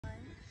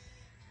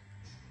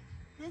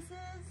this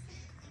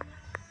is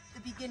the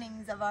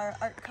beginnings of our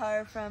art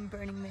car from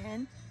Burning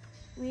Man.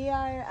 We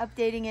are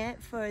updating it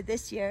for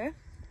this year,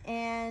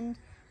 and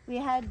we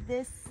had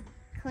this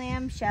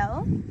clam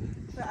shell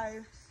for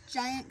our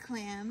giant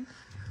clam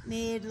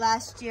made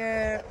last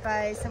year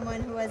by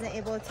someone who wasn't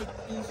able to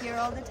be here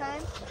all the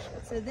time.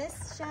 So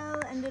this shell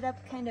ended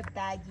up kind of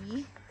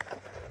baggy,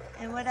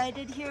 and what I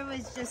did here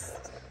was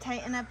just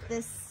tighten up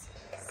this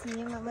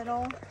seam a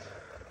little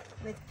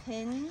with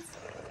pins,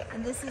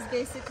 and this is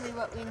basically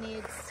what we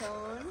need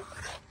sewn.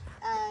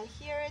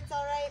 Here it's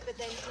all right, but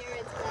then here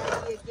it's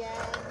baggy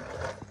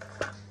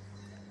again.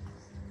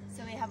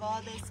 So we have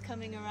all this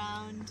coming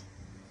around,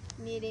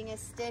 needing a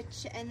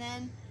stitch. And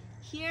then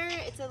here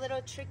it's a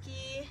little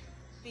tricky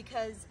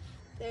because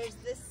there's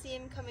this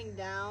seam coming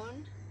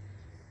down,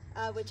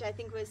 which I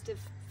think was to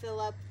fill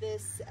up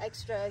this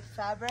extra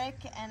fabric,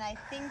 and I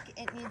think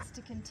it needs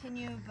to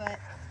continue, but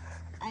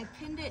I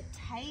pinned it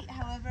tight.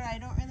 However, I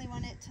don't really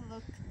want it to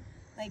look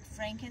like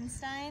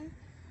Frankenstein.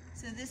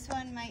 So this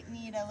one might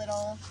need a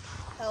little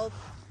help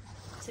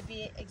to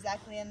be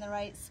exactly in the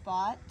right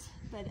spot,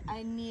 but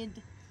I need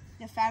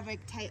the fabric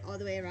tight all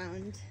the way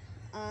around.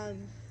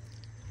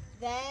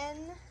 Then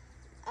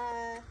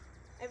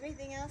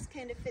everything else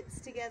kind of fits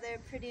together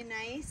pretty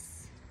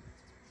nice,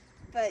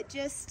 but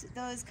just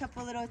those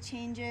couple little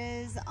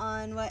changes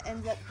on what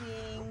ends up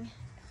being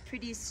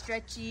pretty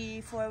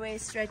stretchy 4-way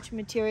stretch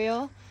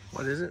material.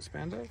 What is it,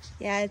 spandex?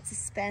 Yeah, it's a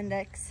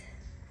spandex.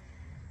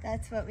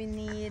 That's what we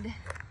need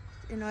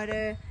in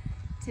order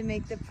to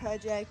make the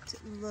project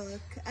look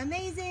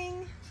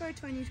amazing for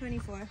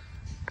 2024.